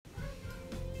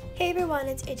Hey everyone,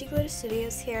 it's Itchy Glitter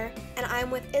Studios here, and I'm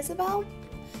with Isabel,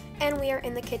 and we are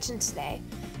in the kitchen today,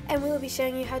 and we will be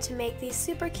showing you how to make these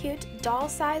super cute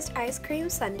doll-sized ice cream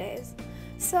sundaes.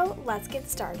 So let's get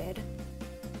started.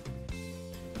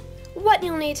 What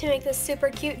you'll need to make this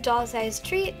super cute doll-sized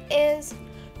treat is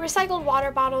recycled water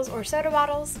bottles or soda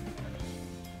bottles,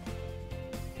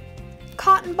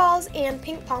 cotton balls and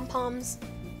pink pom-poms,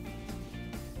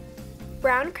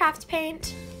 brown craft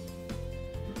paint,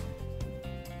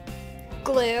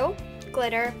 glue,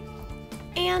 glitter,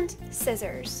 and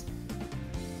scissors.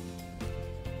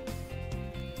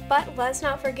 But let's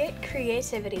not forget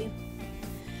creativity.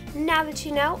 Now that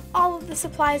you know all of the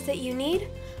supplies that you need,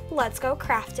 let's go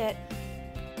craft it.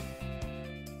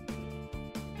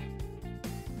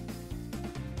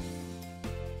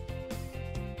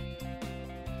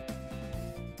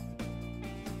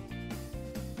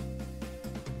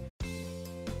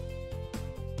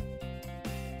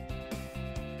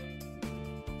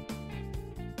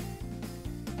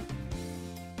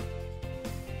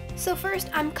 So first,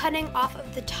 I'm cutting off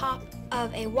of the top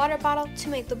of a water bottle to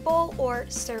make the bowl or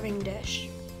serving dish.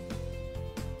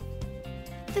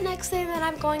 The next thing that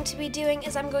I'm going to be doing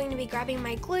is I'm going to be grabbing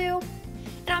my glue,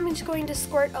 and I'm just going to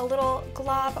squirt a little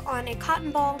glob on a cotton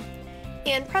ball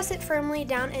and press it firmly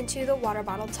down into the water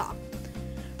bottle top.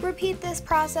 Repeat this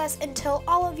process until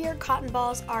all of your cotton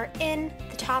balls are in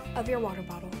the top of your water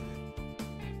bottle.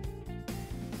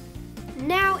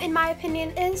 Now, in my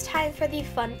opinion, it is time for the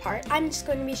fun part. I'm just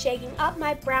going to be shaking up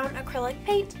my brown acrylic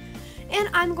paint, and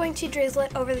I'm going to drizzle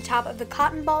it over the top of the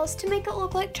cotton balls to make it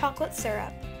look like chocolate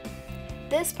syrup.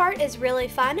 This part is really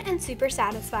fun and super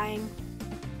satisfying.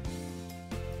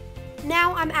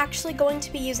 Now I'm actually going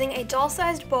to be using a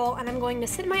doll-sized bowl, and I'm going to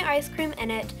sit my ice cream in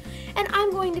it, and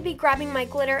I'm going to be grabbing my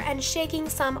glitter and shaking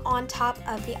some on top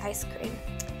of the ice cream.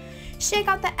 Shake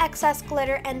out the excess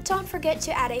glitter, and don't forget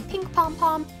to add a pink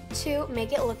pom-pom to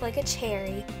make it look like a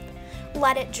cherry.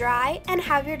 Let it dry and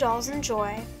have your dolls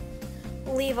enjoy.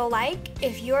 Leave a like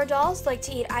if your dolls like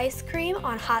to eat ice cream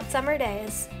on hot summer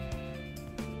days.